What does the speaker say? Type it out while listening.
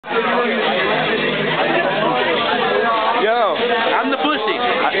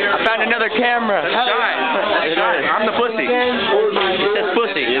another camera. It is. I'm the pussy. It says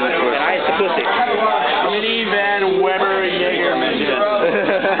pussy. And I is the pussy. Minivan, Weber, Jaeger, Midget.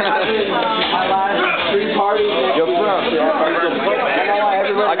 Yo, bro.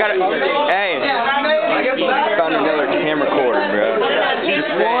 I got it. Hey. I found another camera cord, bro.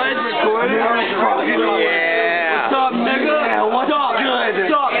 What? Yeah. What's up, nigga? What's up? Good.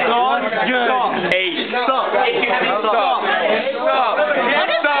 What's up, dog? Good. Hey. Stop. Stop. Stop. Stop.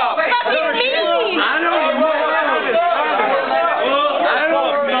 What do you mean? I don't know.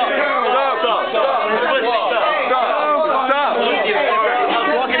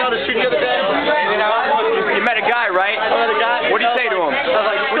 You met a guy, right? What did you say to him? I was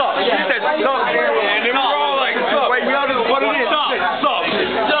like, stop. He said, stop. And then we were all like, stop. Wait, we all just what it is. Stop. Stop.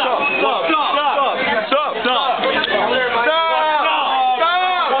 Stop. Stop. Stop. Stop. Stop.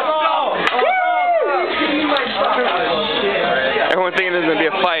 Everyone thinking there's going to be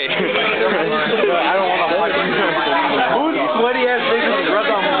a fight. I don't want to fight. Who's sweaty ass niggas with rub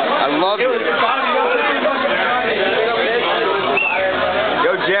on me? I love it.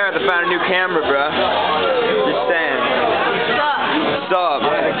 Yo, Jared, I found a new camera, bro. Just saying. Stop.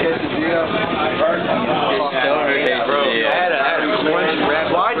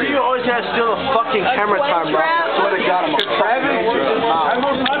 Why do you always have to steal the fucking camera time, bro? I swear to God, I'm a Travis. I'm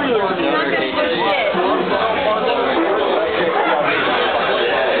more popular than you.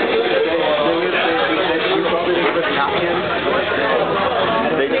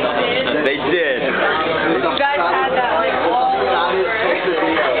 They did. You guys had that like all over.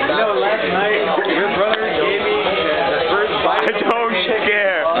 You know, last night, your brother gave me the first bite. I don't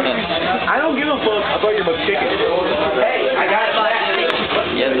care. I don't give a fuck about your chicken. Hey, I got it back.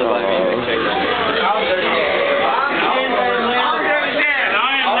 Yes,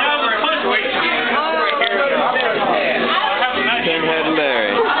 Pinhead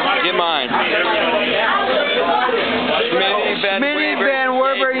Larry. Get mine. Minivan,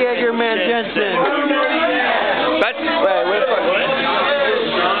 Weber, Jaeger, Jensen. That's wait, what the fuck?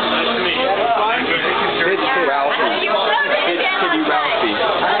 It's Ralphie. It's Kitty Ralphie.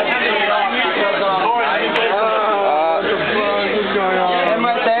 Him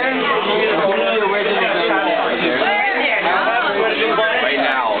right there? Right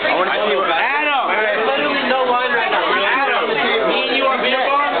now. I want to see what Adam! There's literally no line right now. Adam! Me and you are beer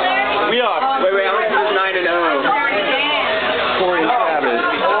bar? we are. Wait, I want to do 9-0. Corey Travis.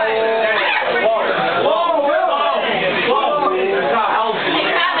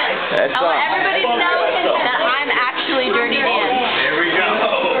 That's I want everybody to know that I'm actually Dirty Dan. There we go.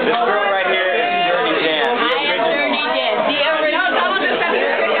 This girl right here is Dirty Dan. I am Dirty Dan. The original.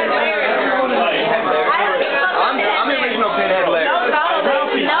 I'm the original Pinhead Larry. No.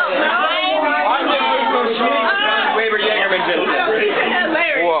 I'm the original Schmitty Weber Jagerman Jensen.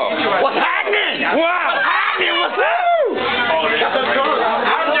 Whoa. What's happening? Wow. What's up?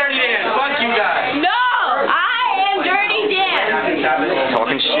 I'm Dirty Dan. Fuck you guys. No, I am Dirty Dan.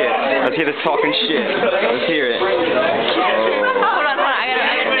 Talking shit. Let's hear this talking shit. Let's hear it. Hold on. I gotta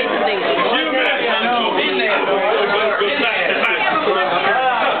say something.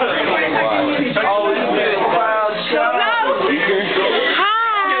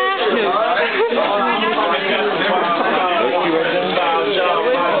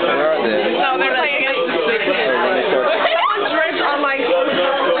 Where are they? No, they're playing against the Sixers.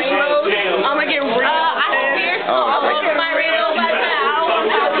 I'm gonna get real. I have beer all over my real right now. I don't want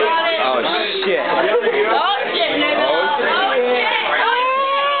to talk about it. Oh shit. Oh shit, nigga. Oh shit.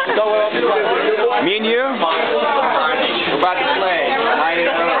 Me and you? We're about to play.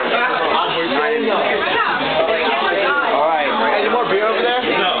 Alright. Any more beer over there?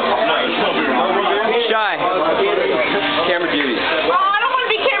 Shy. Camera duty. Oh, I don't want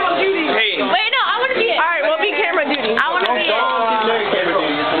to be camera duty. Peyton. Wait, no, I want to be it. All right, we'll be camera duty. I want to be it. Okay.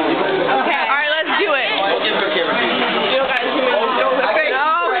 All right, let's do it. You guys give me no.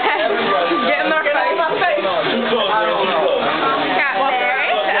 Get in their face. Cat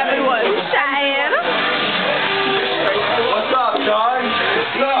Mary, everyone. Cheyenne. What's up, dog?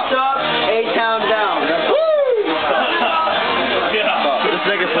 What's up? A-Town down. Woo! This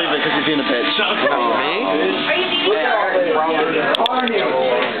nigga sleeping because he's being a bitch. Me?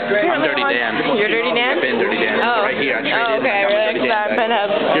 I'm Dirty Dan. You're Dirty Dan? I've been Dirty Dan. Oh. Right here. I traded Oh, okay. in. I'm Really? Dirty Dan. Because I've been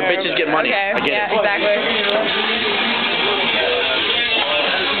Your bitches get money. Okay. I get Yeah, it. exactly.